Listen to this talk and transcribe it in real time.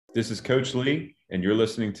This is Coach Lee, and you're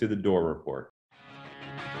listening to the Door Report.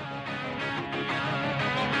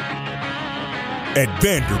 At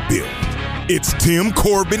Vanderbilt, it's Tim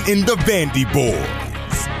Corbin in the Vandy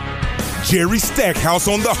Boys, Jerry Stackhouse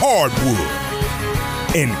on the hardwood,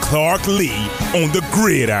 and Clark Lee on the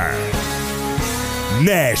gridiron.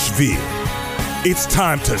 Nashville, it's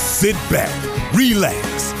time to sit back,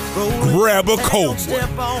 relax, grab a cold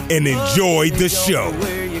one, and enjoy the show.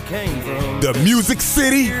 The Music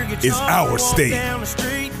City is our stage,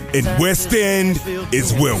 and West End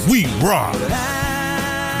is where we rock.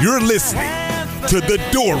 You're listening to the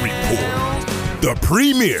Door Report, the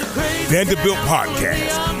premier Vanderbilt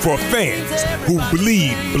podcast for fans who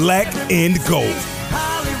bleed black and gold.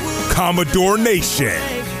 Commodore Nation,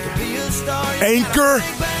 anchor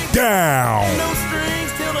down. No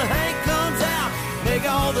strings till the Hank comes out. Make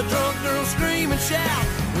all the drunk girls scream and shout.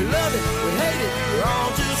 We love it, we hate it, we're all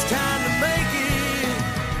just trying to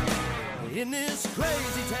make it in this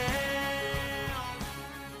crazy town.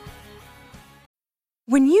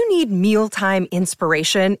 When you need mealtime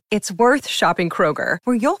inspiration, it's worth shopping Kroger,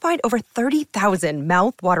 where you'll find over 30,000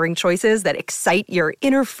 mouth-watering choices that excite your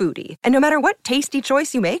inner foodie. And no matter what tasty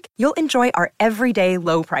choice you make, you'll enjoy our everyday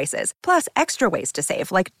low prices, plus extra ways to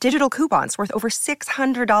save, like digital coupons worth over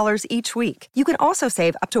 $600 each week. You can also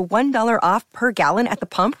save up to $1 off per gallon at the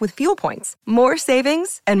pump with fuel points. More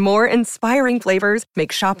savings and more inspiring flavors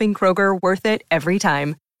make shopping Kroger worth it every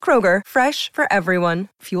time. Kroger, fresh for everyone.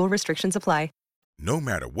 Fuel restrictions apply. No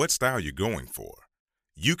matter what style you're going for,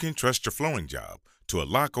 you can trust your flooring job to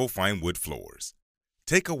Alaco Fine Wood Floors.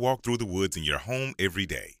 Take a walk through the woods in your home every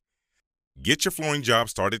day. Get your flooring job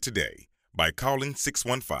started today by calling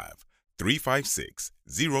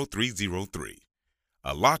 615-356-0303.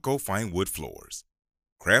 Alaco Fine Wood Floors.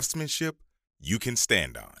 Craftsmanship you can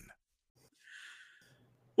stand on.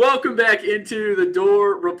 Welcome back into the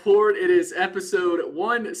Door Report. It is episode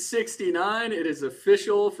 169. It is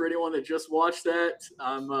official for anyone that just watched that.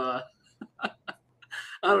 I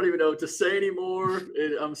don't even know what to say anymore.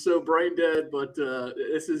 I'm so brain dead, but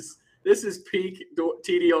this is peak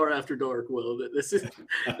TDR after dark. Will this is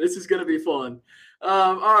going to be fun.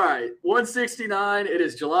 All right, 169. It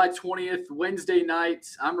is July 20th, Wednesday night.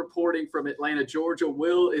 I'm reporting from Atlanta, Georgia.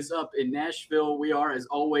 Will is up in Nashville. We are, as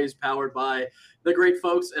always, powered by the great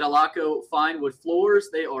folks at Alaco Fine Wood Floors.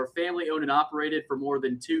 They are family-owned and operated for more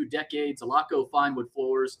than 2 decades. Alaco Fine Wood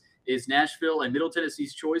Floors is Nashville and Middle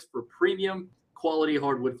Tennessee's choice for premium quality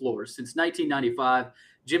hardwood floors. Since 1995,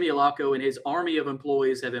 Jimmy Alaco and his army of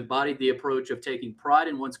employees have embodied the approach of taking pride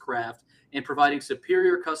in one's craft and providing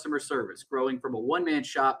superior customer service, growing from a one-man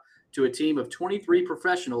shop to a team of 23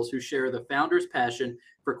 professionals who share the founder's passion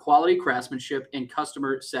for quality craftsmanship and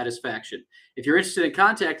customer satisfaction. If you're interested in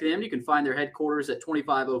contacting them, you can find their headquarters at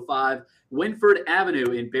 2505 Winford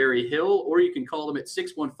Avenue in Berry Hill, or you can call them at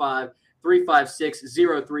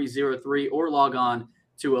 615-356-0303 or log on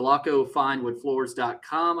to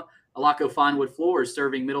alacofinewoodfloors.com. Alaco Fine Wood Floors,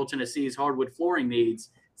 serving Middle Tennessee's hardwood flooring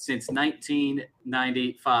needs since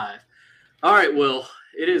 1995. All right, Will,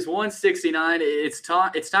 it is 169. It's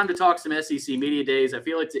time to talk some SEC Media Days. I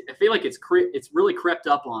feel like it's really crept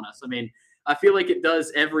up on us. I mean, I feel like it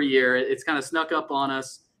does every year. It's kind of snuck up on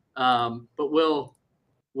us. But Will,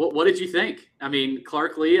 what did you think? I mean,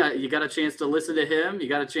 Clark Lee, you got a chance to listen to him. You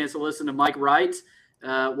got a chance to listen to Mike Wright.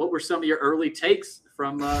 What were some of your early takes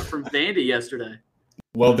from Vandy yesterday?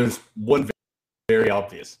 Well, there's one very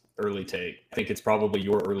obvious early take. I think it's probably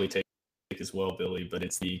your early take as well, Billy, but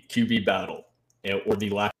it's the QB battle, or the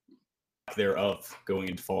lack thereof going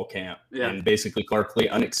into fall camp. Yeah. And basically Clark Lee,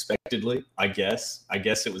 unexpectedly, I guess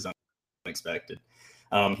it was unexpected.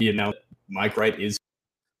 He announced Mike Wright is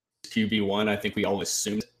QB1. I think we all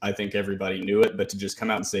assumed. I think everybody knew it, but to just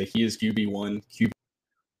come out and say he is QB1,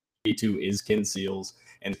 QB2 is Ken Seals,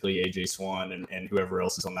 and AJ Swan and whoever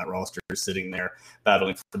else is on that roster is sitting there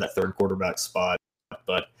battling for that third quarterback spot.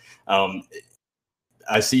 But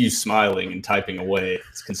I see you smiling and typing away.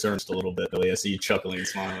 It's concerned just a little bit, Billy. I see you chuckling and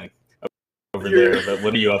smiling over there. But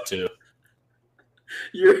what are you up to?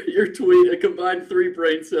 Your tweet, a combined 3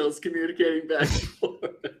 brain cells communicating back and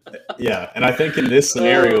forth. Yeah, and I think in this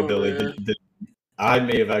scenario, Billy, I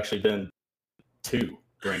may have actually been 2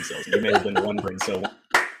 brain cells. You may have been 1 brain cell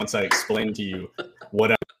once I explained to you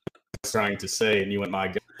what I was trying to say, and you went, my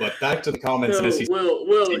God. But back to the comments.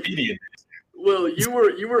 Will, you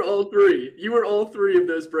were all 3. You were all 3 of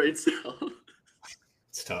those brain cells.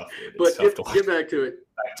 It's tough, dude. But get back to it.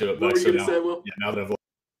 What were you going to say, Will? Yeah, now that I've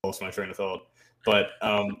lost my train of thought. But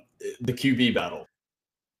the QB battle.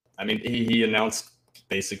 I mean, he announced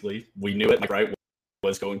basically, we knew it, Mike Wright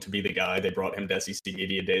was going to be the guy. They brought him to SEC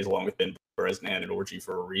Media Days along with Ben Bresnan and Orgy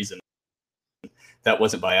for a reason. That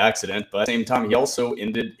wasn't by accident, but at the same time, he also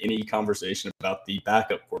ended any conversation about the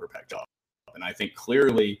backup quarterback job. And I think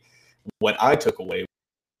clearly what I took away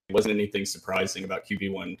wasn't anything surprising about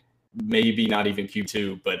QB1, maybe not even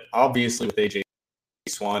QB2, but obviously with AJ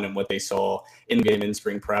Swan and what they saw in-game in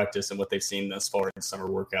spring practice and what they've seen thus far in summer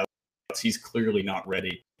workouts, he's clearly not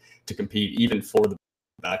ready to compete even for the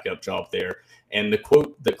backup job there. And the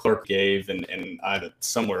quote that Clark gave, and I have it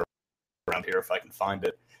somewhere around here if I can find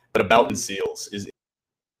it, but about Ken Seals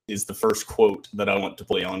is the first quote that I want to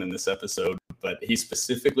play on in this episode. But he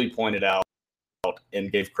specifically pointed out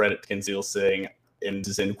and gave credit to Ken Seals, saying, and this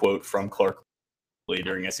is in quote from Clark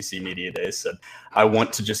during SEC Media Days, said, "I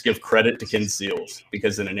want to just give credit to Ken Seals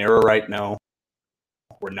because in an era right now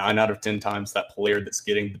where 9 out of 10 times that player that's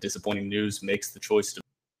getting the disappointing news makes the choice to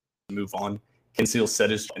move on, Ken Seals said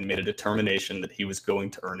his and made a determination that he was going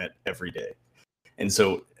to earn it every day." And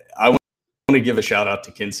so I want to give a shout out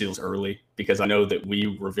to Ken Seals early because I know that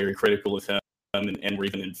we were very critical of him and were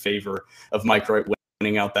even in favor of Mike Wright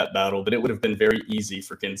winning out that battle, but it would have been very easy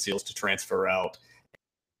for Ken Seals to transfer out.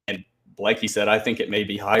 And like he said, I think it may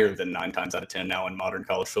be higher than 9 times out of 10 now in modern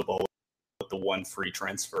college football with the one free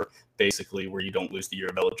transfer, basically, where you don't lose the year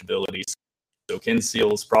of eligibility. So Ken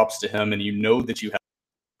Seals, props to him, and you know that you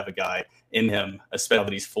have a guy in him, especially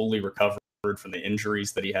that he's fully recovered from the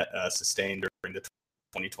injuries that he had sustained during the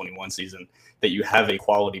 2021 season, that you have a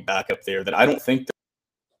quality backup there that I don't think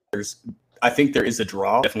I think there is a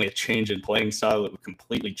draw, definitely a change in playing style that would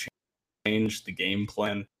completely change the game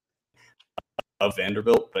plan of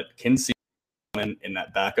Vanderbilt. But Ken Seals in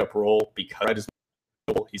that backup role, because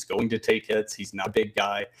he's going to take hits, he's not a big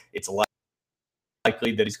guy, it's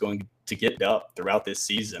likely that he's going to get up throughout this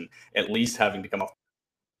season, at least having to come off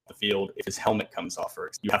the field if his helmet comes off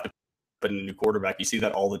first. You have to put in a new quarterback. You see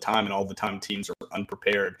that all the time, and all the time teams are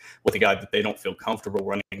unprepared with a guy that they don't feel comfortable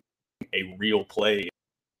running a real play,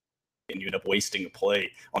 and you end up wasting a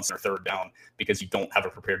play on third down because you don't have a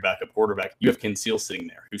prepared backup quarterback. You have Ken Seals sitting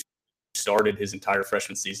there, who started his entire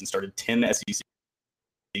freshman season, started 10 SEC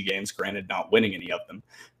games, granted not winning any of them,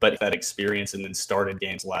 but that experience, and then started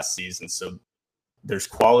games last season. So there's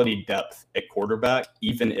quality depth at quarterback,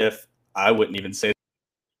 even if I wouldn't even say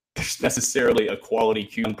there's necessarily a quality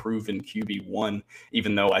unproven QB1,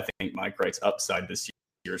 even though I think Mike Wright's upside this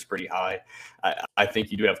year is pretty high. I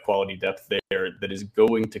think you do have quality depth there that is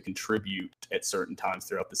going to contribute at certain times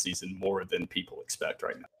throughout the season more than people expect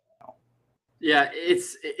right now. Yeah,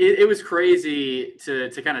 it was crazy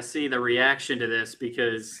to kind of see the reaction to this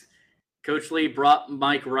because Coach Lee brought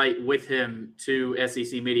Mike Wright with him to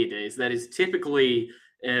SEC Media Days. That is typically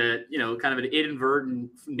kind of an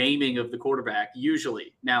inadvertent naming of the quarterback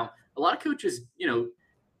usually. Now, a lot of coaches,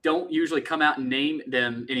 don't usually come out and name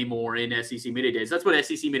them anymore in SEC Media Days. That's what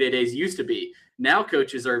SEC Media Days used to be. Now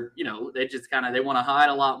coaches are, they just they want to hide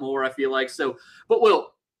a lot more, I feel like. So, but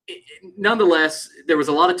nonetheless, there was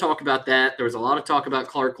a lot of talk about that. There was a lot of talk about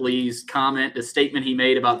Clark Lee's comment, the statement he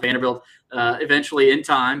made about Vanderbilt eventually in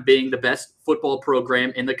time being the best football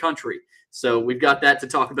program in the country. So we've got that to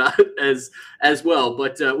talk about as well.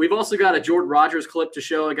 But we've also got a Jordan Rogers clip to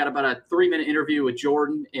show. I got about a 3-minute interview with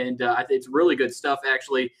Jordan, and I think it's really good stuff,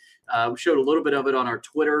 actually. We showed a little bit of it on our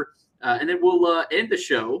Twitter. And then we'll end the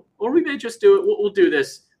show, or we may just do it. We'll do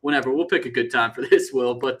this whenever. We'll pick a good time for this,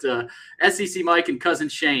 Will. But SEC Mike and Cousin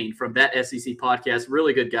Shane from That SEC Podcast,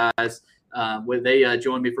 really good guys. They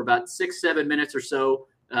joined me for about 6-7 minutes or so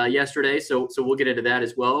yesterday, so we'll get into that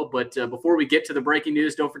as well. But before we get to the breaking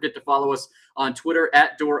news, don't forget to follow us on Twitter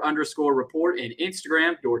at @Dore_report and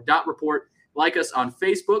Instagram, Dore.report. Like us on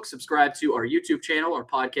Facebook, subscribe to our YouTube channel. Our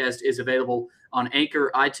podcast is available on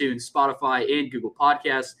Anchor, iTunes, Spotify, and Google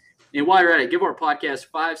Podcasts. And while you're at it, give our podcast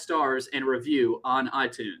 5 stars and a review on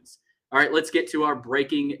iTunes. All right, let's get to our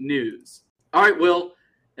breaking news. All right, Will,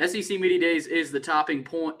 SEC Media Days is the talking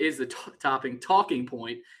point.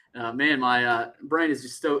 Man, my brain is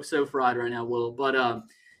just so fried right now, Will. But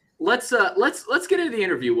let's get into the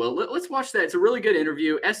interview, Will. Let's watch that. It's a really good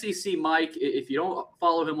interview. SEC Mike, if you don't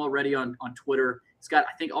follow him already on Twitter, he's got,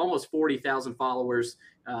 I think, almost 40,000 followers.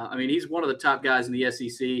 He's one of the top guys in the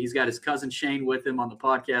SEC. He's got his cousin Shane with him on the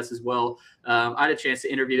podcast as well. I had a chance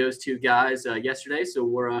to interview those two guys yesterday, so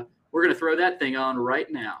we're going to throw that thing on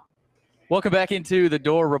right now. Welcome back into the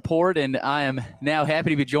Dore Report, and I am now happy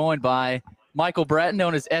to be joined by Michael Bratton,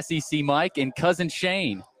 known as SEC Mike, and cousin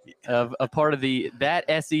Shane, of a part of the That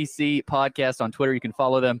SEC Podcast on Twitter. You can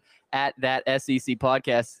follow them at That SEC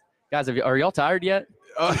Podcast. Guys, are y'all tired yet?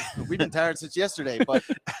 We've been tired since yesterday, but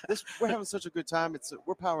we're having such a good time.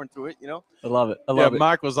 We're powering through it, I love it. I love it.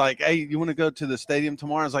 Mike was like, "Hey, you want to go to the stadium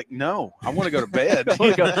tomorrow?" I was like, "No, I want to go to bed. I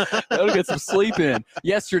want to get some sleep in."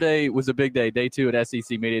 Yesterday was a big day 2 at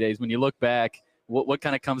SEC Media Days. When you look back, what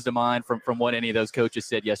kind of comes to mind from what any of those coaches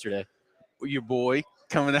said yesterday? Your boy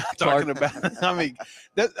coming out talking about it.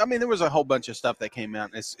 I mean, there was a whole bunch of stuff that came out.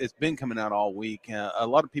 It's been coming out all week. A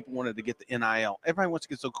lot of people wanted to get the NIL. Everybody wants to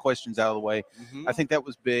get those questions out of the way. Mm-hmm. I think that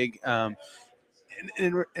was big. And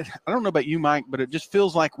I don't know about you, Mike, but it just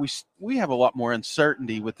feels like we have a lot more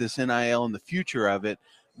uncertainty with this NIL and the future of it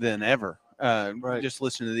than ever. Right. Just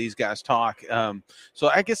listening to these guys talk. So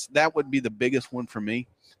I guess that would be the biggest one for me.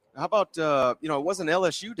 How about it wasn't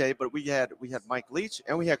LSU day, but we had Mike Leach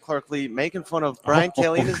and we had Clark Lee making fun of Brian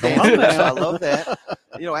Kelly and his dance. So I love that.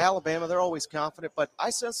 Alabama, they're always confident, but I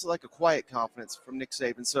sense like a quiet confidence from Nick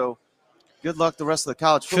Saban. So good luck the rest of the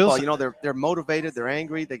college football. They're motivated, they're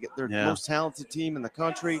angry, they're the most talented team in the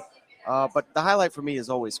country. But the highlight for me is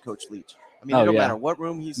always Coach Leach. I mean, no matter what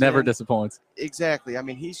room he's never in. disappoints. Exactly. I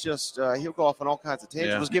mean, he's just he'll go off on all kinds of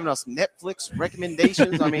tangents. He was giving us Netflix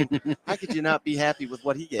recommendations. I mean, how could you not be happy with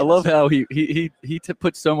what he gave? I love how he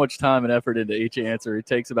puts so much time and effort into each answer. It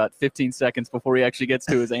takes about 15 seconds before he actually gets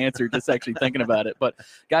to his answer, just actually thinking about it. But,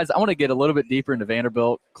 guys, I want to get a little bit deeper into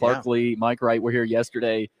Vanderbilt. Clark Lee, Mike Wright were here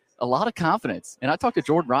yesterday. A lot of confidence. And I talked to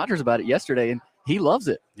Jordan Rogers about it yesterday, and he loves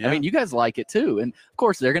it. Yeah. I mean, you guys like it too. And, of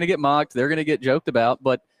course, they're going to get mocked. They're going to get joked about.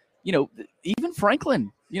 But, even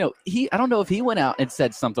Franklin, I don't know if he went out and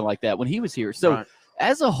said something like that when he was here. So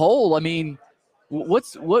as a whole, I mean,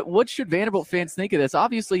 what should Vanderbilt fans think of this?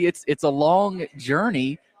 Obviously, it's a long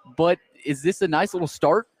journey, but is this a nice little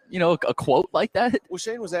start? A quote like that? Well,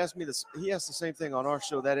 Shane was asking me this. He asked the same thing on our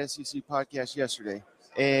show, that SEC podcast yesterday.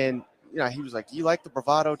 And, he was like, do you like the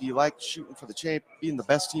bravado? Do you like shooting for the champ, being the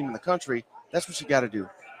best team in the country? That's what you got to do.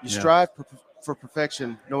 You strive for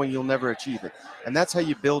perfection, knowing you'll never achieve it. And that's how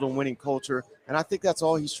you build a winning culture. And I think that's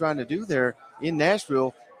all he's trying to do there in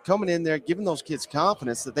Nashville, coming in there, giving those kids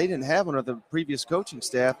confidence that they didn't have under the previous coaching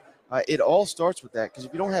staff. It all starts with that, because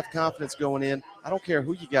if you don't have confidence going in, I don't care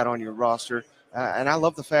who you got on your roster. And I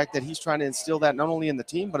love the fact that he's trying to instill that not only in the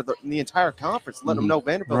team, but in the entire conference, let them know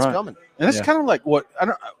Vanderbilt's coming. And that's kind of like what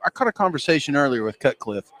I caught a conversation earlier with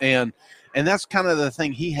Cutcliffe, and that's kind of the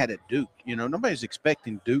thing he had at Duke. Nobody's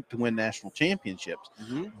expecting Duke to win national championships,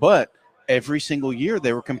 but every single year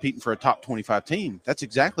they were competing for a top 25 team. That's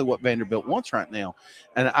exactly what Vanderbilt wants right now.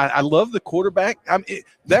 And I love the quarterback.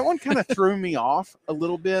 That one kind of threw me off a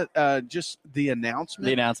little bit, just the announcement.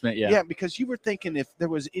 The announcement, Yeah, because you were thinking if there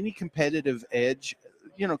was any competitive edge,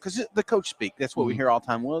 because the coach speak, that's what we hear all the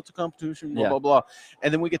time. Well, it's a competition, blah, blah, blah.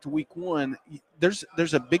 And then we get to week one. There's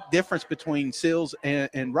a big difference between Sills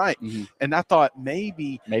and Wright. And I thought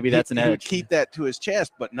maybe that's an edge. He would keep that to his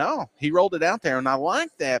chest. But no, he rolled it out there. And I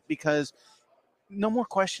like that because no more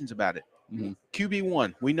questions about it.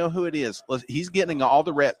 QB1, we know who it is. He's getting all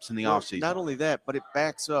the reps in the offseason. Not only that, but it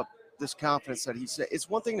backs up this confidence that he said. It's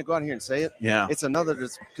one thing to go out here and say it. Yeah. It's another,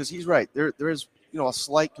 because he's right. There is a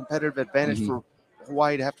slight competitive advantage for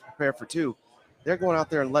Hawaii to have to prepare for two. They're going out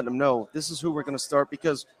there and letting them know this is who we're going to start,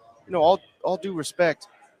 because all due respect,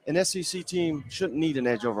 an SEC team shouldn't need an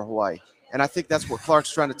edge over Hawaii. And I think that's what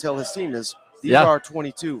Clark's trying to tell his team is these are our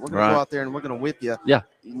 22. We're going to go out there and we're going to whip you. Yeah.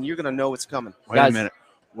 And you're going to know it's coming. Wait a minute.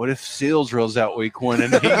 What if Seals rolls out week one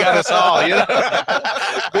and he got us all?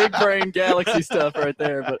 Big brain galaxy stuff right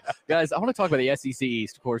there. But, guys, I want to talk about the SEC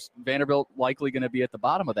East. Of course, Vanderbilt likely going to be at the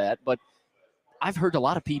bottom of that. But I've heard a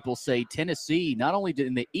lot of people say Tennessee, not only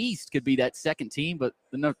in the East, could be that second team, but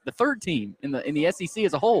the third team in the SEC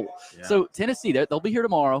as a whole. Yeah. So Tennessee, they'll be here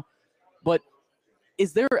tomorrow. But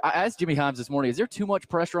is there? I asked Jimmy Himes this morning. Is there too much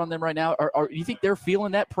pressure on them right now? Or do you think they're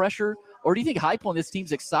feeling that pressure, or do you think hype on this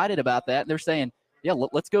team's excited about that and they're saying, yeah,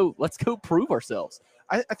 let's go prove ourselves?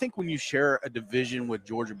 I think when you share a division with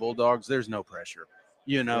Georgia Bulldogs, there's no pressure.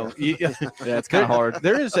 Yeah, it's kind of hard.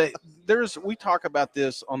 We talk about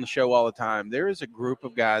this on the show all the time. There is a group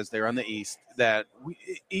of guys there on the East that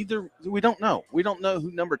we don't know. We don't know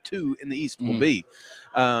who number 2 in the East will be.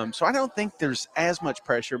 So I don't think there's as much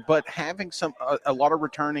pressure, but having a lot of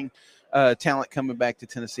returning talent coming back to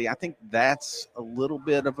Tennessee, I think that's a little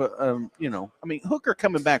bit of Hooker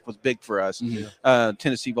coming back was big for us.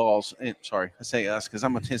 Tennessee Vols. Sorry, I say us because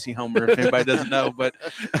I'm a Tennessee homer if anybody doesn't know, but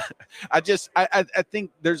I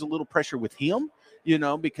think there's a little pressure with him,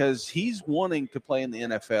 because he's wanting to play in the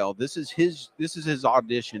NFL. This is his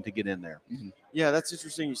audition to get in there. Yeah, that's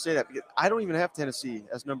interesting you say that, because I don't even have Tennessee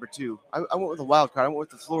as number 2. I went with a wild card. I went with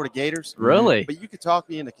the Florida Gators. Really? But you could talk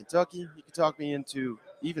me into Kentucky. You could talk me into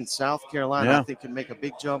even South Carolina. I think can make a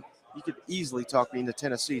big jump. you could easily talk me into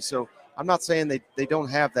Tennessee. So I'm not saying they don't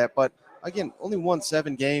have that, but again, only won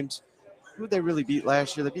 7 games. Who did they really beat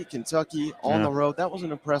last year? They beat Kentucky on the road. That was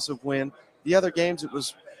an impressive win. The other games, it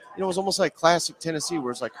was almost like classic Tennessee,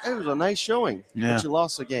 where it's like, hey, it was a nice showing, but you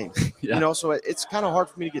lost the game. So it's kind of hard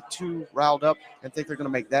for me to get too riled up and think they're going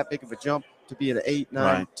to make that big of a jump to be an 8,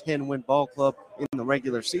 9, 10 win ball club in the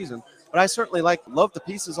regular season. But I certainly love the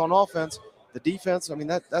pieces on offense. The defense, I mean,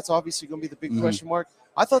 that's obviously going to be the big question mark.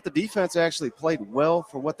 I thought the defense actually played well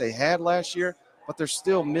for what they had last year, but they're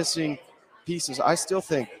still missing pieces. I still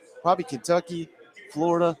think probably Kentucky,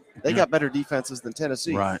 Florida, they got better defenses than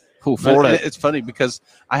Tennessee. Right. Cool. Florida. It's funny because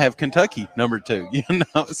I have Kentucky number 2,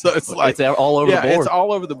 so it's like it's all over the board. It's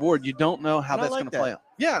all over the board. You don't know how that's going to play out.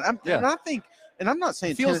 And I think, and I'm not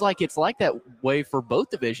saying it feels like it's like that way for both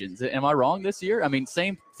divisions. Am I wrong this year? I mean,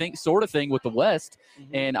 same thing, sort of thing with the West.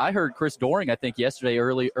 And I heard Chris Doring, I think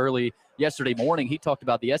early yesterday morning, he talked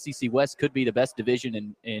about the SEC West could be the best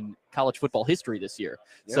division in college football history this year.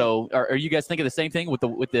 Yeah. So are you guys thinking the same thing with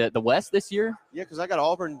the West this year? Yeah, because I got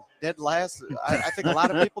Auburn dead last. I think a lot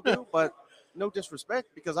of people do, but no disrespect,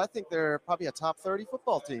 because I think they're probably a top 30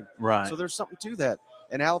 football team. Right. So there's something to that.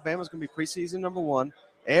 And Alabama's going to be preseason number 1.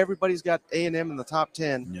 Everybody's got A&M in the top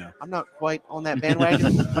 10. Yeah. I'm not quite on that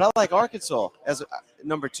bandwagon, but I like Arkansas as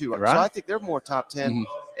number 2. Right. So I think they're more top 10.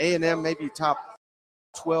 A&M maybe top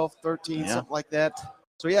 12, 13, something like that.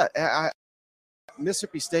 So,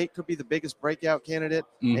 Mississippi State could be the biggest breakout candidate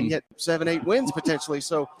and get 7, 8 wins potentially.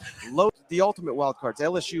 So load the ultimate wild cards.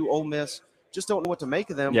 LSU, Ole Miss, just don't know what to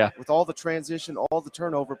make of them with all the transition, all the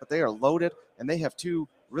turnover, but they are loaded, and they have 2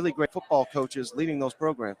 really great football coaches leading those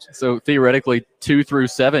programs. So theoretically, 2 through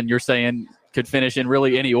 7, you're saying could finish in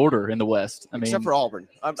really any order in the West. Except for Auburn.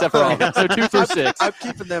 Except for Auburn. So 2 through 6. I'm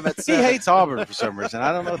keeping them at 7. He hates Auburn for some reason.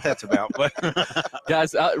 I don't know what that's about. But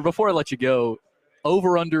guys, before I let you go,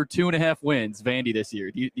 over under 2.5 wins, Vandy this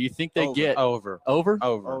year. Do you think they get over?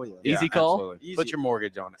 Oh yeah. Easy call. Easy. Put your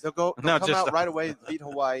mortgage on it. They'll come out right away, beat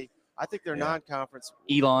Hawaii. I think they're non-conference.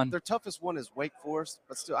 Elon. Their toughest one is Wake Forest,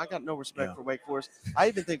 but still, I got no respect for Wake Forest. I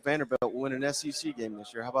even think Vanderbilt will win an SEC game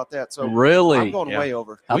this year. How about that? So really, I'm going way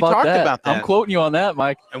over. How we about talked that? about that. I'm quoting you on that,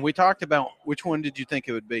 Mike. And we talked about which one did you think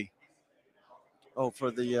it would be? Oh, for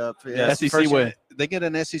the SEC win. They get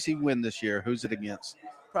an SEC win this year. Who's it against?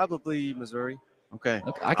 Probably Missouri. Okay.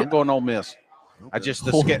 I'm going Ole Miss. Okay. I just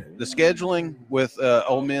the scheduling with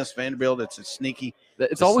Ole Miss, Vanderbilt. It's a sneaky.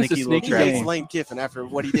 It's always a sneaky game. He hates Lane Kiffin after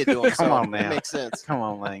what he did to him. Come on, man. That makes sense. Come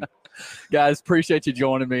on, Lane. Guys, appreciate you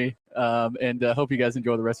joining me, and hope you guys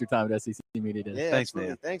enjoy the rest of your time at SEC Media Day. Yeah, thanks, absolutely.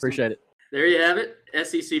 man. Thanks, appreciate it. There you have it,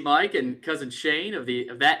 SEC Mike and cousin Shane of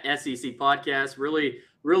that SEC podcast. Really,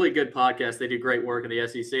 really good podcast. They do great work in the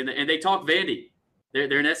SEC, and they talk Vandy.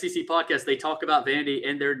 They're an SEC podcast. They talk about Vandy,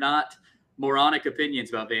 and they're not moronic opinions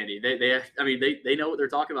about Vandy. They know what they're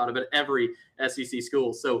talking about every SEC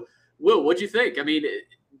school. So, Will, what'd you think? I mean,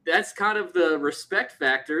 that's kind of the respect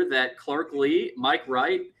factor that Clark Lee, Mike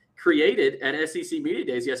Wright created at SEC Media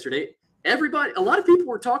Days yesterday. A lot of people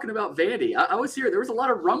were talking about Vandy. I was here. There was a lot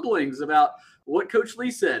of rumblings about what Coach Lee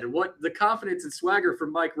said, what the confidence and swagger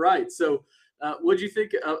from Mike Wright. So what'd you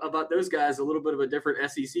think about those guys? A little bit of a different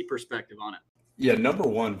SEC perspective on it. Yeah, number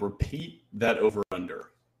 1, repeat that over-under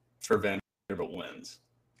for Vanderbilt wins.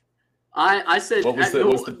 I said what was the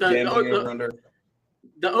over-under?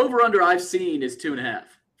 The over-under I've seen is 2.5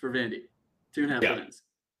 for Vandy. 2.5 wins.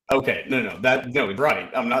 Okay, no,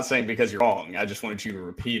 right. I'm not saying because you're wrong. I just wanted you to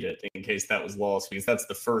repeat it in case that was lost, because that's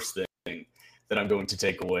the first thing that I'm going to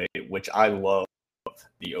take away, which I love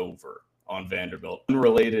the over on Vanderbilt.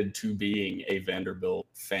 Unrelated to being a Vanderbilt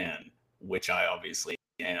fan, which I obviously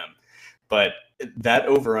am. But that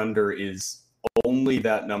over-under is only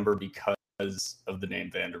that number because of the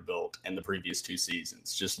name Vanderbilt and the previous 2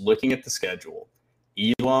 seasons. Just looking at the schedule,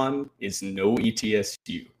 Elon is no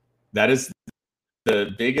ETSU. That is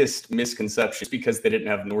the biggest misconception, because they didn't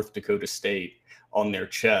have North Dakota State on their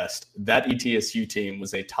chest. That ETSU team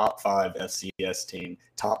was a top 5 FCS team,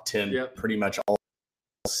 top 10 pretty much all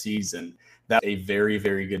season. That's a very,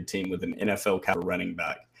 very good team with an NFL caliber running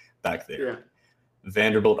back there. Yeah.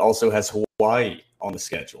 Vanderbilt also has Hawaii on the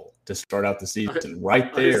schedule to start out the season.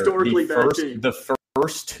 Right there, the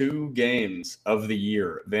first 2 games of the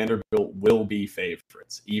year, Vanderbilt will be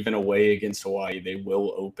favorites. Even away against Hawaii, they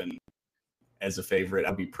will open as a favorite.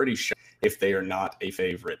 I'd be pretty sure if they are not a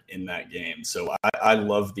favorite in that game. So I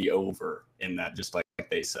love the over in that, just like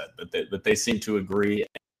they said. But they seem to agree.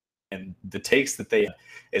 And the takes that they,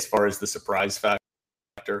 as far as the surprise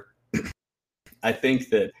factor, I think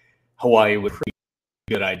that Hawaii would be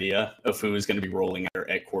a good idea of who is going to be rolling out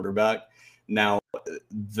at quarterback. Now,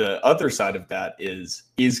 the other side of that is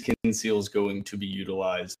Ken Seals going to be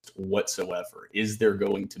utilized whatsoever? Is there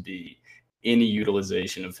going to be any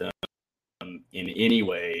utilization of him in any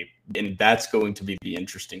way? And that's going to be the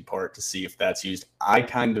interesting part, to see if that's used. I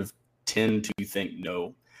kind of tend to think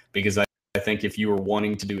no, because I think if you were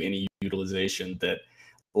wanting to do any utilization, that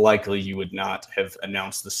likely you would not have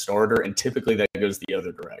announced the starter. And typically that goes the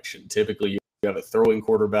other direction. Typically you have a throwing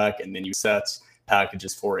quarterback, and then you sets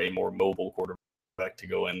packages for a more mobile quarterback to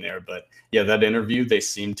go in there. But yeah, that interview, they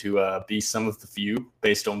seem to be some of the few,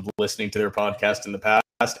 based on listening to their podcast in the past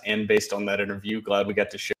and based on that interview. Glad we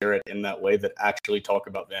got to share it in that way, that actually talk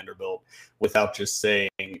about Vanderbilt without just saying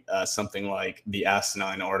something like the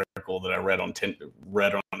asinine article that I read on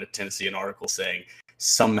a Tennessean article saying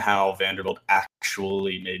somehow Vanderbilt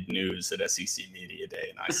actually made news at SEC Media Day.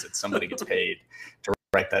 And I said, somebody gets paid to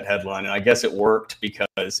write that headline. And I guess it worked,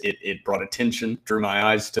 because it brought attention, drew my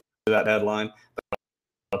eyes to that headline. But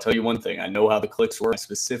I'll tell you one thing, I know how the clicks were. I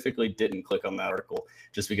specifically didn't click on that article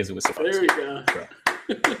just because it was so There you go.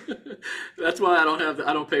 That's why I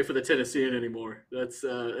don't pay for the Tennessean anymore. That's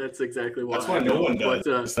exactly why. That's why no one does.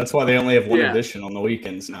 But, that's why they only have one edition on the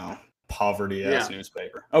weekends now. Poverty ass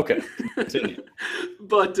newspaper. Okay, continue.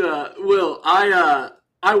 But Will, I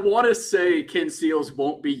want to say Ken Seals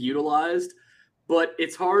won't be utilized, but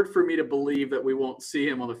it's hard for me to believe that we won't see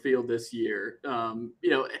him on the field this year.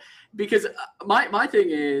 Because my thing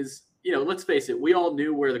is, let's face it, we all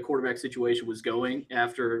knew where the quarterback situation was going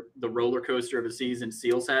after the roller coaster of a season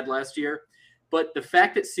Seals had last year. But the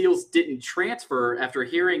fact that Seals didn't transfer after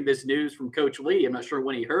hearing this news from Coach Lee, I'm not sure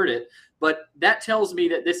when he heard it, but that tells me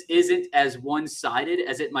that this isn't as one-sided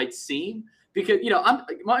as it might seem. Because,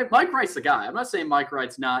 Mike Wright's the guy. I'm not saying Mike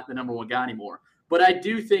Wright's not the number one guy anymore. But I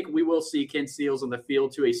do think we will see Ken Seals on the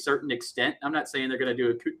field to a certain extent. I'm not saying they're going to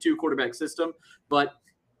do a two-quarterback system, but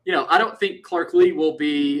I don't think Clark Lee will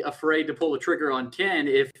be afraid to pull the trigger on Ken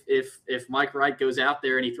if Mike Wright goes out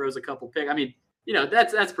there and he throws a couple picks. I mean,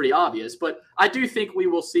 that's pretty obvious. But I do think we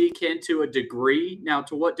will see Ken to a degree. Now,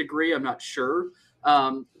 to what degree, I'm not sure.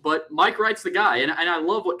 But Mike Wright's the guy, and I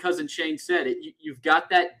love what Cousin Shane said. You've got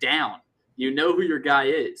that down. You know who your guy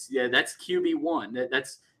is. Yeah, that's QB1.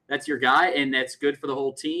 That's your guy, and that's good for the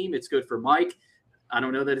whole team. It's good for Mike. I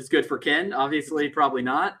don't know that it's good for Ken. Obviously, probably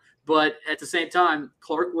not. But at the same time,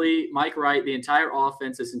 Clark Lee, Mike Wright, the entire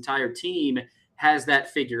offense, this entire team has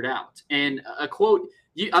that figured out. And a quote,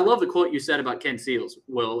 I love the quote you said about Ken Seals,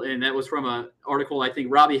 Will, and that was from an article. I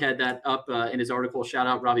think Robbie had that up in his article. Shout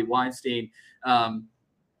out Robbie Weinstein.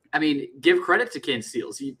 Give credit to Ken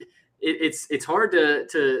Seals. It's hard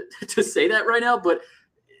to say that right now, but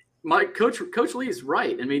Coach Lee is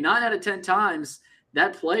right. 9 out of 10 times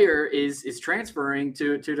that player is transferring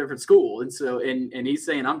to a different school. And so, and he's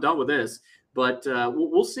saying, I'm done with this, but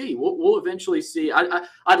we'll see. We'll eventually see.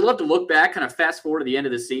 I'd love to look back, kind of fast forward to the end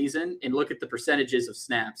of the season and look at the percentages of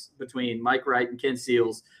snaps between Mike Wright and Ken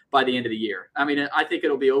Seals by the end of the year. I think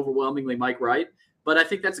it'll be overwhelmingly Mike Wright, but I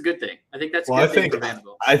think that's a good thing. I think that's a good thing for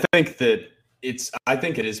Vanderbilt. I think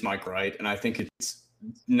it is Mike Wright, and I think it's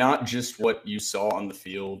not just what you saw on the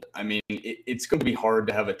field. It's going to be hard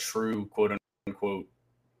to have a true quote unquote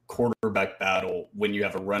quarterback battle when you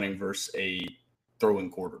have a running versus a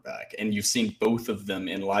throwing quarterback, and you've seen both of them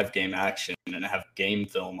in live game action and have game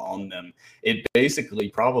film on them. It basically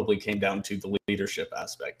probably came down to the leadership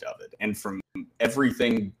aspect of it, and from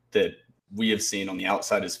everything that we have seen on the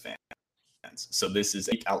outside as fans. So this is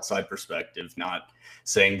an outside perspective, not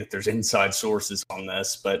saying that there's inside sources on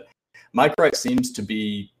this, but Mike Wright seems to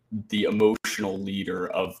be the emotional leader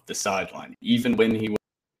of the sideline. Even when he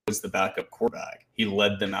was the backup quarterback, he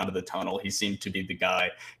led them out of the tunnel. He seemed to be the guy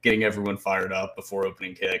getting everyone fired up before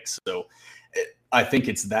opening kicks. So I think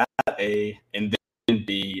it's that A, and then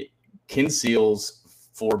B, Ken Seals,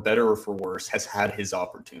 for better or for worse, has had his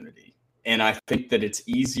opportunity. And I think that it's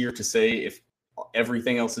easier to say if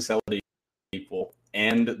everything else is held equal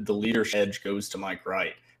and the leadership edge goes to Mike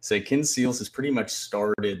Wright. Say Ken Seals has pretty much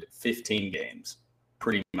started 15 games,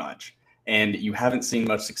 pretty much. And you haven't seen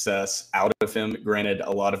much success out of him. Granted,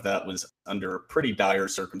 a lot of that was under pretty dire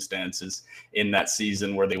circumstances in that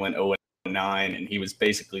season where they went 0-9, and he was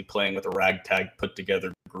basically playing with a ragtag put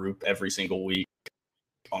together group every single week,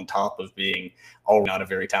 on top of being not a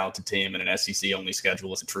very talented team and an SEC only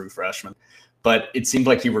schedule as a true freshman. But it seemed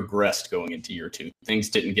like he regressed going into year two. Things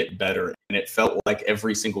didn't get better, and it felt like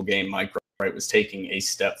every single game Mike Wright was taking a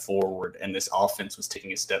step forward, and this offense was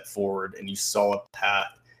taking a step forward, and you saw a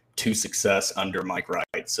path to success under Mike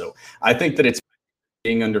Wright. So I think that it's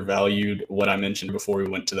being undervalued. What I mentioned before we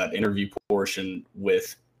went to that interview portion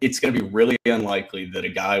with, it's going to be really unlikely that a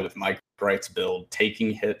guy with Mike Wright's build,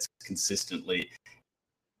 taking hits consistently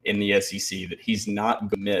in the SEC, that he's not going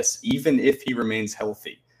to miss, even if he remains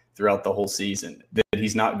healthy throughout the whole season, that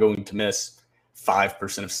he's not going to miss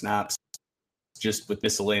 5% of snaps just with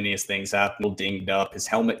miscellaneous things happening, dinged up, his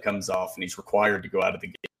helmet comes off, and he's required to go out of the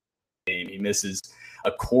game. He misses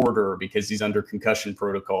a quarter because he's under concussion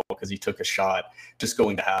protocol because he took a shot. Just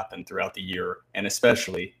going to happen throughout the year. And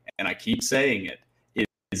especially, and I keep saying it,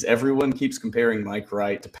 is everyone keeps comparing Mike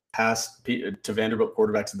Wright to Vanderbilt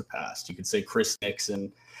quarterbacks of the past. You could say Chris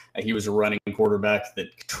Nixon. He was a running quarterback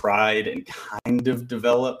that tried and kind of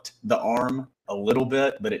developed the arm a little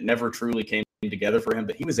bit, but it never truly came together for him.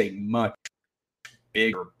 But he was a much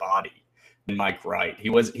bigger body than Mike Wright. He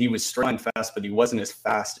was strong and fast, but he wasn't as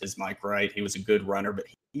fast as Mike Wright. He was a good runner, but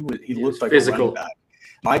he looked like physical. a running back.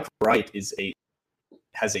 Mike Wright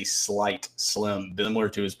has a slight slim, similar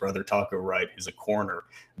to his brother Taco Wright, who's a corner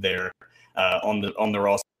there on the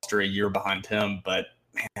roster a year behind him. But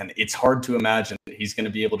man, it's hard to imagine that he's going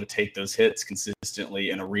to be able to take those hits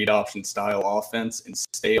consistently in a read option style offense and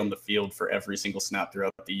stay on the field for every single snap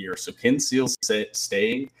throughout the year. So Ken Seals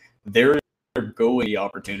staying, there are going to be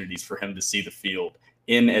opportunities for him to see the field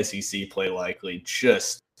in SEC play, likely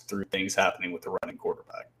just through things happening with the running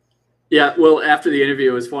quarterback. Yeah, well, after the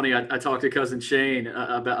interview, it was funny. I talked to cousin Shane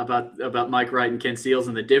about Mike Wright and Ken Seals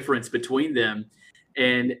and the difference between them,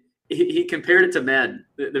 and he compared it to Madden,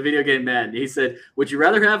 the video game Madden. He said, "Would you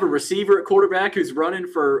rather have a receiver at quarterback who's running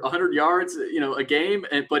for 100 yards, a game,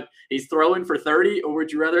 but he's throwing for 30, or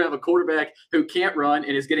would you rather have a quarterback who can't run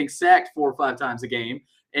and is getting sacked 4 or 5 times a game?"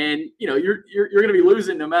 And you're going to be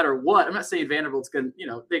losing no matter what. I'm not saying Vanderbilt's going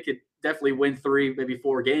to, they could definitely win 3, maybe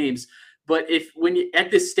 4 games. But when you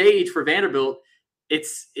at this stage for Vanderbilt,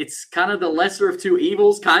 it's kind of the lesser of two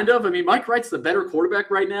evils, kind of. I mean, Mike Wright's the better quarterback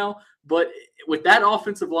right now, but with that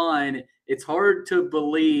offensive line, it's hard to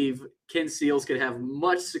believe Ken Seals could have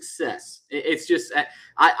much success. It's just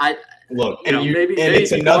I look, maybe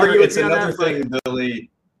it's another thing, but Billy.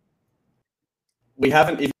 We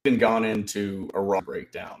haven't even gone into a raw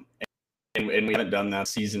breakdown, and we haven't done that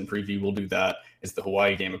season preview. We'll do that as the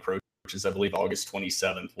Hawaii game approaches. Which is, I believe, August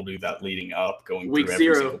 27th. We'll do that leading up, going Week through every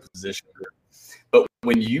 0. single position. But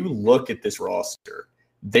when you look at this roster,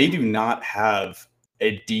 they do not have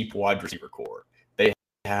a deep wide receiver core. They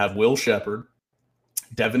have Will Shepherd,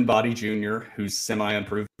 Devin Body Jr., who's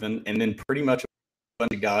semi-unproven, and then pretty much a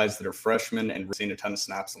bunch of guys that are freshmen and seeing a ton of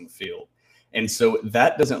snaps on the field. And so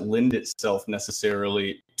that doesn't lend itself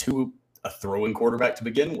necessarily to a throwing quarterback to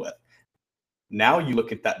begin with. Now you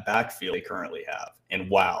look at that backfield they currently have, and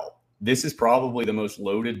wow, this is probably the most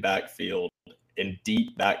loaded backfield and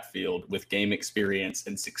deep backfield with game experience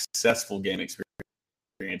and successful game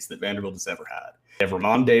experience that Vanderbilt has ever had. They have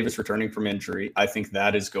Ramon Davis returning from injury. I think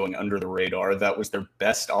that is going under the radar. That was their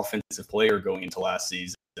best offensive player going into last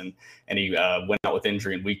season, and he went out with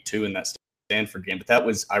injury in week 2 in that Stanford game. But that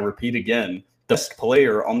was, I repeat again, the best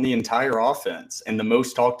player on the entire offense and the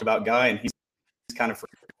most talked about guy, and he's kind of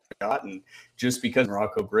forgotten just because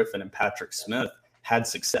Morocco Griffin and Patrick Smith had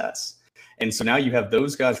success. And so now you have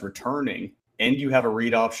those guys returning, and you have a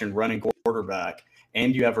read option running quarterback,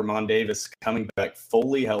 and you have Ramon Davis coming back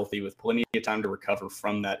fully healthy with plenty of time to recover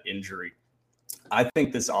from that injury. I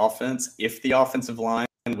think this offense, if the offensive line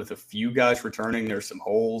with a few guys returning, there's some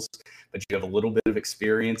holes, but you have a little bit of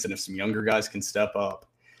experience, and if some younger guys can step up,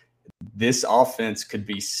 this offense could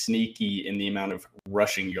be sneaky in the amount of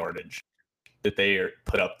rushing yardage that they are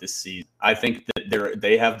put up this season. I think that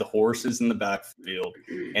they have the horses in the backfield,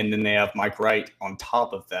 and then they have Mike Wright on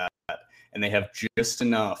top of that, and they have just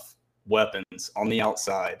enough weapons on the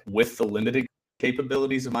outside with the limited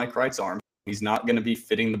capabilities of Mike Wright's arm. He's not going to be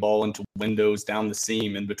fitting the ball into windows down the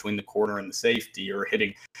seam in between the corner and the safety, or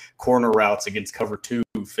hitting corner routes against cover 2,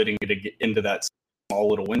 fitting it into that small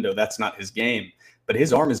little window. That's not his game. But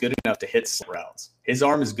his arm is good enough to hit routes. His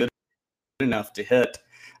arm is good enough to hit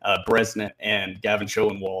Bresnett and Gavin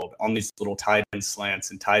Schoenwald on these little tight end slants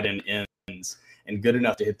and tight end ends, and good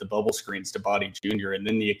enough to hit the bubble screens to Body Jr., and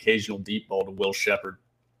then the occasional deep ball to Will Shepherd,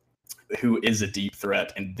 who is a deep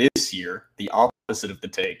threat. And this year, the opposite of the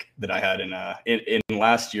take that I had in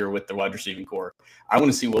last year with the wide receiving core, I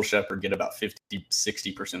want to see Will Shepherd get about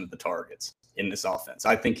 50-60% of the targets in this offense.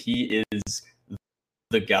 I think he is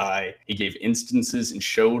the guy. He gave instances and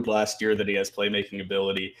showed last year that he has playmaking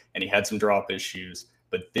ability, and he had some drop issues.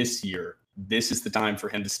 But this year, this is the time for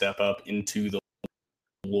him to step up into the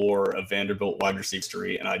lore of Vanderbilt wide receiver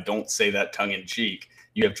history. And I don't say that tongue in cheek.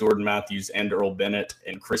 You have Jordan Matthews and Earl Bennett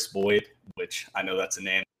and Chris Boyd, which I know that's a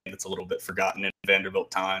name that's a little bit forgotten in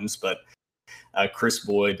Vanderbilt times, but Chris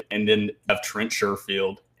Boyd, and then you have Trent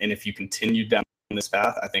Sherfield. And if you continue down this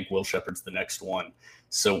path, I think Will Shepherd's the next one.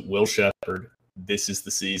 So Will Shepherd, this is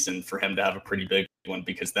the season for him to have a pretty big one,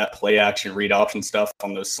 because that play action, read option stuff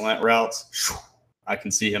on those slant routes, I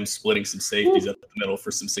can see him splitting some safeties up the middle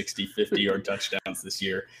for some 60, 50-yard touchdowns this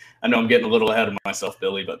year. I know I'm getting a little ahead of myself,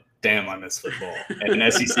 Billy, but damn, I miss football.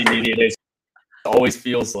 And SEC Media Days always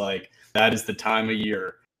feels like that is the time of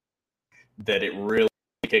year that it really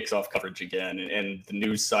kicks off coverage again, and the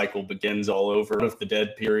news cycle begins all over of the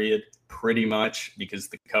dead period, pretty much, because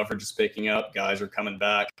the coverage is picking up, guys are coming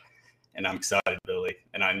back, and I'm excited, Billy.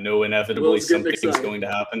 And I know inevitably something's going to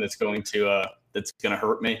happen that's going to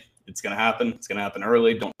hurt me. It's going to happen. It's going to happen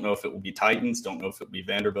early. Don't know if it will be Titans. Don't know if it will be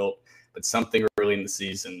Vanderbilt. But something early in the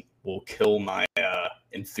season will kill my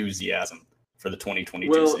enthusiasm for the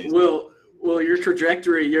 2022 season. Well, your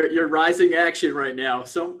trajectory, your rising action right now.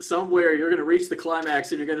 Somewhere you're going to reach the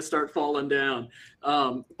climax and you're going to start falling down.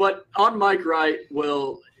 But on Mike Wright,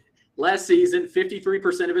 last season,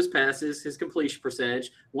 53% of his passes, his completion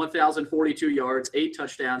percentage, 1,042 yards, 8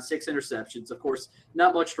 touchdowns, 6 interceptions. Of course,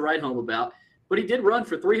 not much to write home about. But he did run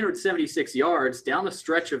for 376 yards down the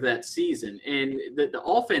stretch of that season. And the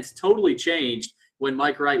offense totally changed when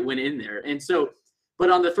Mike Wright went in there. And so, but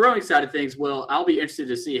on the throwing side of things, I'll be interested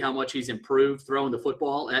to see how much he's improved throwing the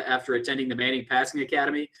football after attending the Manning Passing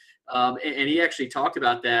Academy. And he actually talked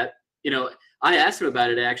about that. I asked him about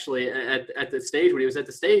it actually at the stage. When he was at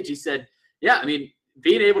the stage, he said, yeah, I mean,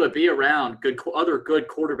 being able to be around other good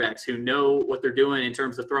quarterbacks who know what they're doing in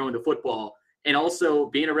terms of throwing the football, and also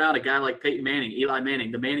being around a guy like Peyton Manning, Eli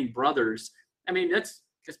Manning, the Manning brothers. I mean, it's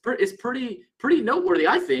pretty noteworthy,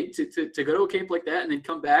 I think, to go to a camp like that and then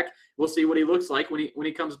come back. We'll see what he looks like when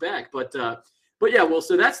he comes back. But yeah,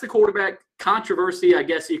 so that's the quarterback controversy, I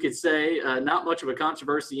guess you could say. Not much of a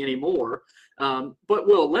controversy anymore. But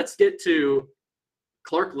let's get to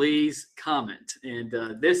Clark Lea's comment. And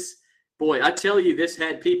I tell you, this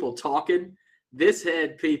had people talking.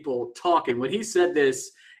 When he said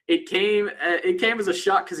this, it came as a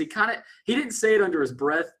shock, because he didn't say it under his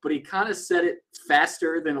breath, but he kind of said it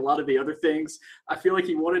faster than a lot of the other things. I feel like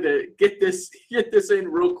he wanted to get this in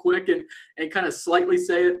real quick and kind of slightly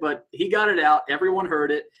say it, but he got it out. Everyone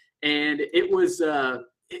heard it, and it was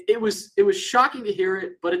shocking to hear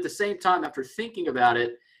it. But at the same time, after thinking about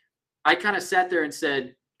it, I kind of sat there and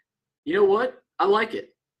said, you know what? I like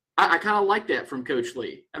it. I kind of like that from Coach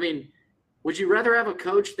Lee. I mean, would you rather have a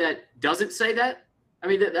coach that doesn't say that? I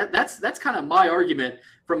mean, that's kind of my argument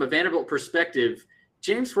from a Vanderbilt perspective.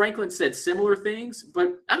 James Franklin said similar things,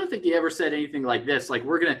 but I don't think he ever said anything like this. Like,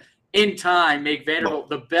 we're going to, in time, make Vanderbilt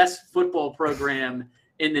the best football program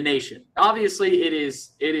in the nation. Obviously, it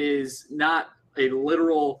is not a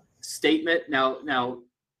literal statement. Now,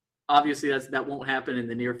 obviously, that won't happen in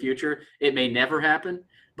the near future. It may never happen.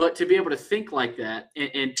 But to be able to think like that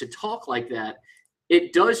and to talk like that,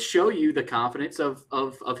 it does show you the confidence of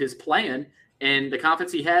his plan, and the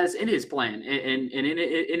confidence he has in his plan and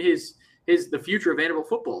in his the future of Vanderbilt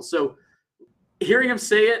football. So hearing him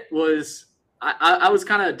say it was, I was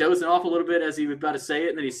kind of dozing off a little bit as he was about to say it,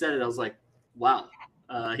 and then he said it. I was like, wow.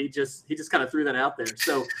 He just kind of threw that out there.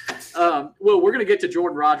 So, we're going to get to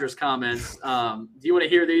Jordan Rogers' comments. Do you want to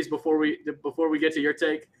hear these before we get to your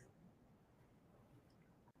take?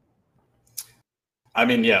 I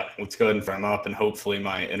mean, yeah, let's go ahead and firm up, and hopefully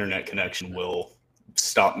my internet connection will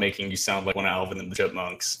stop making you sound like one of Alvin and the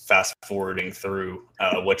Chipmunks, fast forwarding through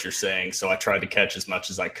what you're saying. So I tried to catch as much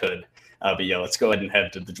as I could. But yeah, let's go ahead and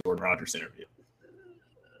head to the Jordan Rogers interview.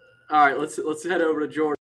 All right, let's head over to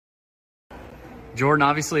Jordan. Jordan,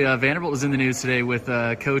 obviously Vanderbilt was in the news today with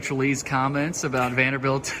Coach Lee's comments about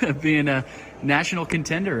Vanderbilt being a national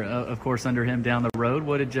contender, of course, under him down the road.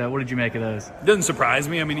 What did you make of those? It doesn't surprise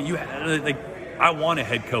me. I mean, I want a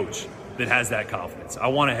head coach that has that confidence. I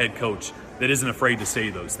want a head coach that isn't afraid to say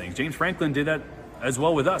those things. James Franklin did that as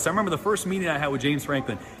well with us. I remember the first meeting I had with James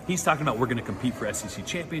Franklin. He's talking about, we're going to compete for SEC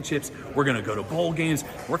championships. We're going to go to bowl games.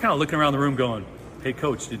 We're kind of looking around the room going, hey,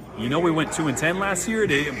 Coach, we went 2-10 last year?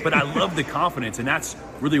 But I love the confidence, and that's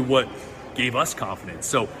really what gave us confidence.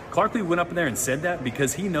 So Clark Lee went up in there and said that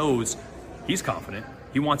because he knows he's confident.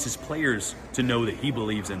 He wants his players to know that he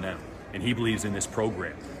believes in them and he believes in this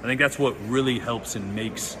program. I think that's what really helps and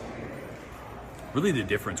makes really the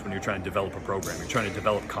difference when you're trying to develop a program. You're trying to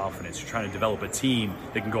develop confidence. You're trying to develop a team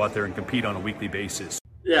that can go out there and compete on a weekly basis.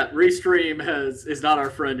 Yeah, Restream is not our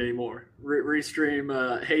friend anymore.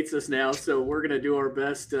 Restream hates us now, so we're going to do our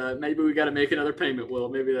best. Maybe we got to make another payment, Will.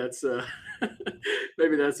 Maybe that's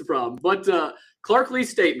maybe that's the problem. But Clark Lee's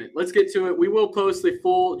statement, let's get to it. We will post the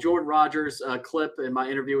full Jordan Rogers clip in my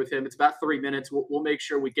interview with him. It's about 3 minutes. We'll make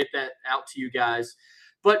sure we get that out to you guys.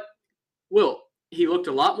 But, Will, he looked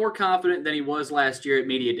a lot more confident than he was last year at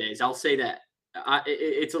media days. I'll say that.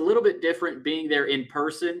 It's a little bit different being there in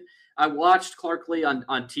person. I watched Clark Lee on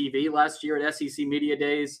TV last year at SEC media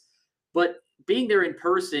days, but being there in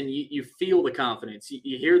person, you feel the confidence.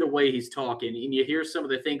 You hear the way he's talking, and you hear some of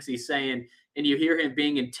the things he's saying, and you hear him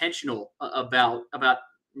being intentional about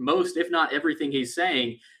most, if not everything he's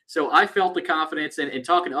saying. So I felt the confidence, and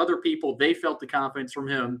talking to other people, they felt the confidence from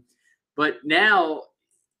him. But now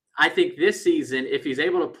I think this season, if he's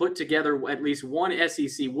able to put together at least one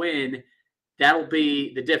SEC win, that'll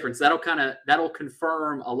be the difference. That'll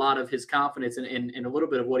confirm a lot of his confidence and a little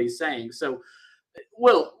bit of what he's saying. So,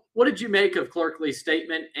 Will, what did you make of Clark Lee's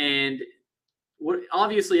statement? And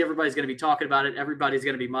obviously everybody's going to be talking about it. Everybody's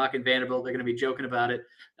going to be mocking Vanderbilt. They're going to be joking about it.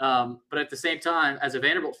 But at the same time, as a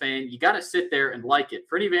Vanderbilt fan, you got to sit there and like it.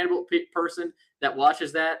 For any Vanderbilt person that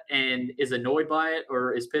watches that and is annoyed by it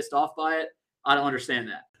or is pissed off by it, I don't understand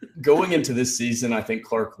that. Going into this season, I think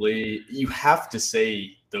Clark Lee, you have to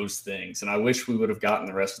say those things. And I wish we would have gotten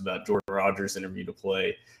the rest of that Jordan Rodgers interview to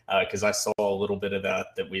play, because I saw a little bit of that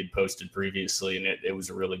we had posted previously, and it was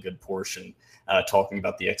a really good portion talking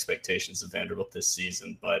about the expectations of Vanderbilt this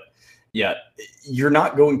season. But yeah, you're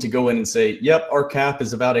not going to go in and say, yep, our cap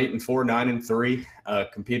is about 8-4,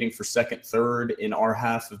 9-3, competing for second, third in our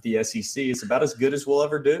half of the SEC. It's about as good as we'll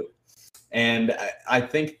ever do. And I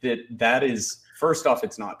think that is, first off,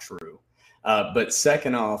 it's not true. But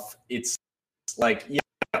second off, it's like, yeah,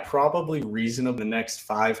 probably reasonable the next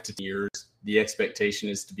 5 to 10 years. The expectation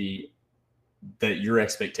is to be that your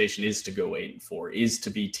expectation is to go 8-4, is to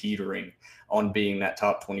be teetering on being that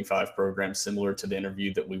top 25 program, similar to the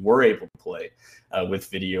interview that we were able to play with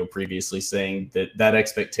video previously, saying that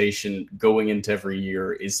expectation going into every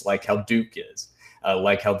year is like how Duke is.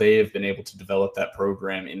 Like how they have been able to develop that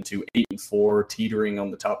program into 8-4, teetering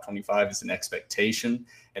on the top 25 is an expectation.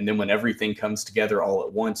 And then when everything comes together all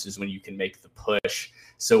at once is when you can make the push.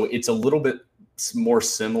 So it's a little bit more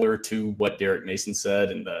similar to what Derek Mason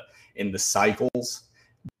said in the cycles.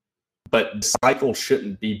 But the cycle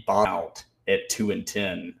shouldn't be bottom out at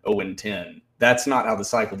 2-10, 0-10. That's not how the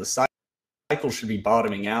cycle should be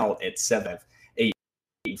bottoming out at 7, 8,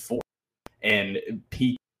 4, and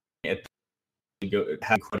peak at have an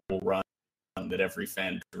incredible run that every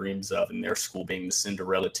fan dreams of, in their school being the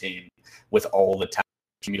Cinderella team with all the talent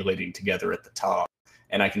accumulating together at the top.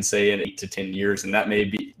 And I can say in 8 to 10 years, and that may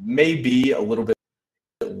be a little bit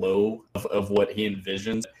low of what he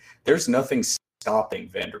envisions. There's nothing stopping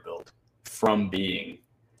Vanderbilt from being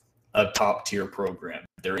a top tier program.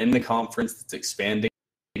 They're in the conference that's expanding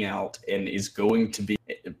out and is going to be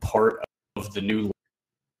part of the new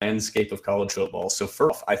landscape of college football. So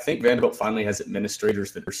first, I think Vanderbilt finally has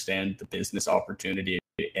administrators that understand the business opportunity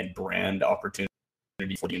and brand opportunity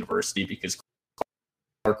for the university, because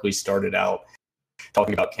Clark Lee started out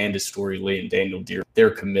talking about Candace Story Lee and Daniel Deere, their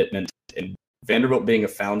commitment, and Vanderbilt being a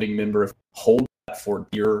founding member of hold that for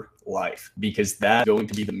dear life, because that's going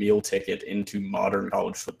to be the meal ticket into modern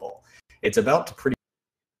college football. It's about to pretty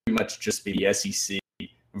much just be the SEC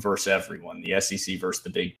versus everyone, the SEC versus the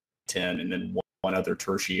Big Ten, and then one other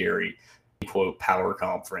tertiary, quote, power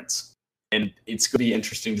conference. And it's going to be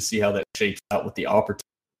interesting to see how that shapes out with the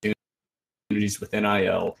opportunities with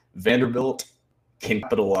NIL. Vanderbilt can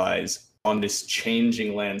capitalize on this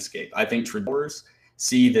changing landscape. I think Dores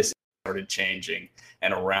see this started changing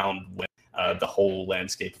and around when the whole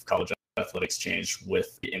landscape of college athletics changed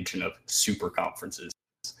with the invention of super conferences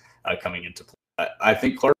coming into play. I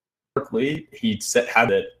think Clark Lee, had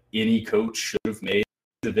that any coach should have made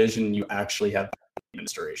the vision you actually have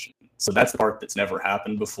administration. So that's the part that's never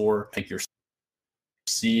happened before. I think you're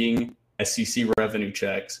seeing SEC revenue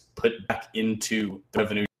checks put back into the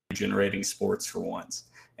revenue generating sports for once.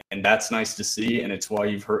 And that's nice to see. And it's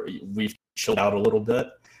why we've chilled out a little bit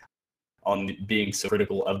on being so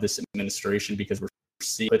critical of this administration, because we're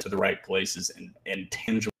seeing it to the right places and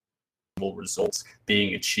tangible results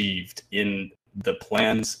being achieved in the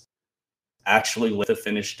plans actually with a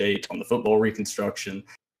finish date on the football reconstruction,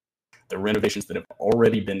 the renovations that have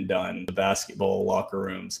already been done, the basketball locker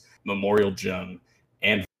rooms, Memorial Gym,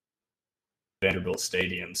 and Vanderbilt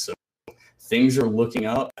Stadium. So things are looking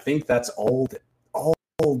up. I think that's all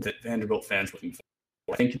that Vanderbilt fans are looking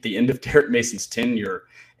for. I think at the end of Derek Mason's tenure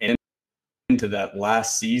and into that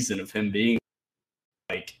last season of him being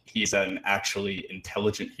like he's an actually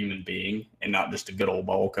intelligent human being and not just a good old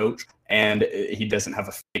ball coach, and he doesn't have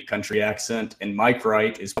a fake country accent. And Mike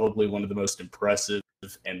Wright is probably one of the most impressive,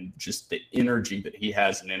 and just the energy that he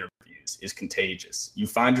has in interviews is contagious. You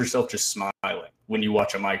find yourself just smiling when you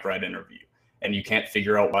watch a Mike Wright interview, and you can't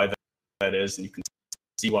figure out why that is, and you can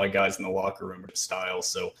see why guys in the locker room are style.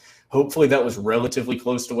 So hopefully that was relatively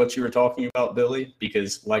close to what you were talking about, Billy,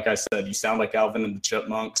 because like I said, you sound like Alvin and the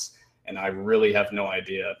Chipmunks, and I really have no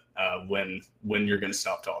idea when you're going to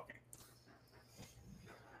stop talking.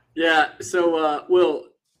 Yeah. So, Will,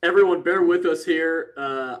 everyone bear with us here.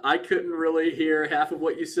 I couldn't really hear half of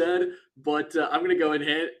what you said, but I'm going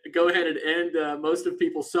to go ahead and end most of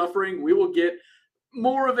people's suffering. We will get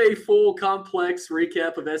more of a full, complex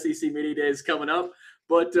recap of SEC Media Days coming up.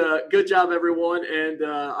 But good job, everyone, and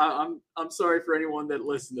I'm sorry for anyone that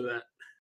listened to that.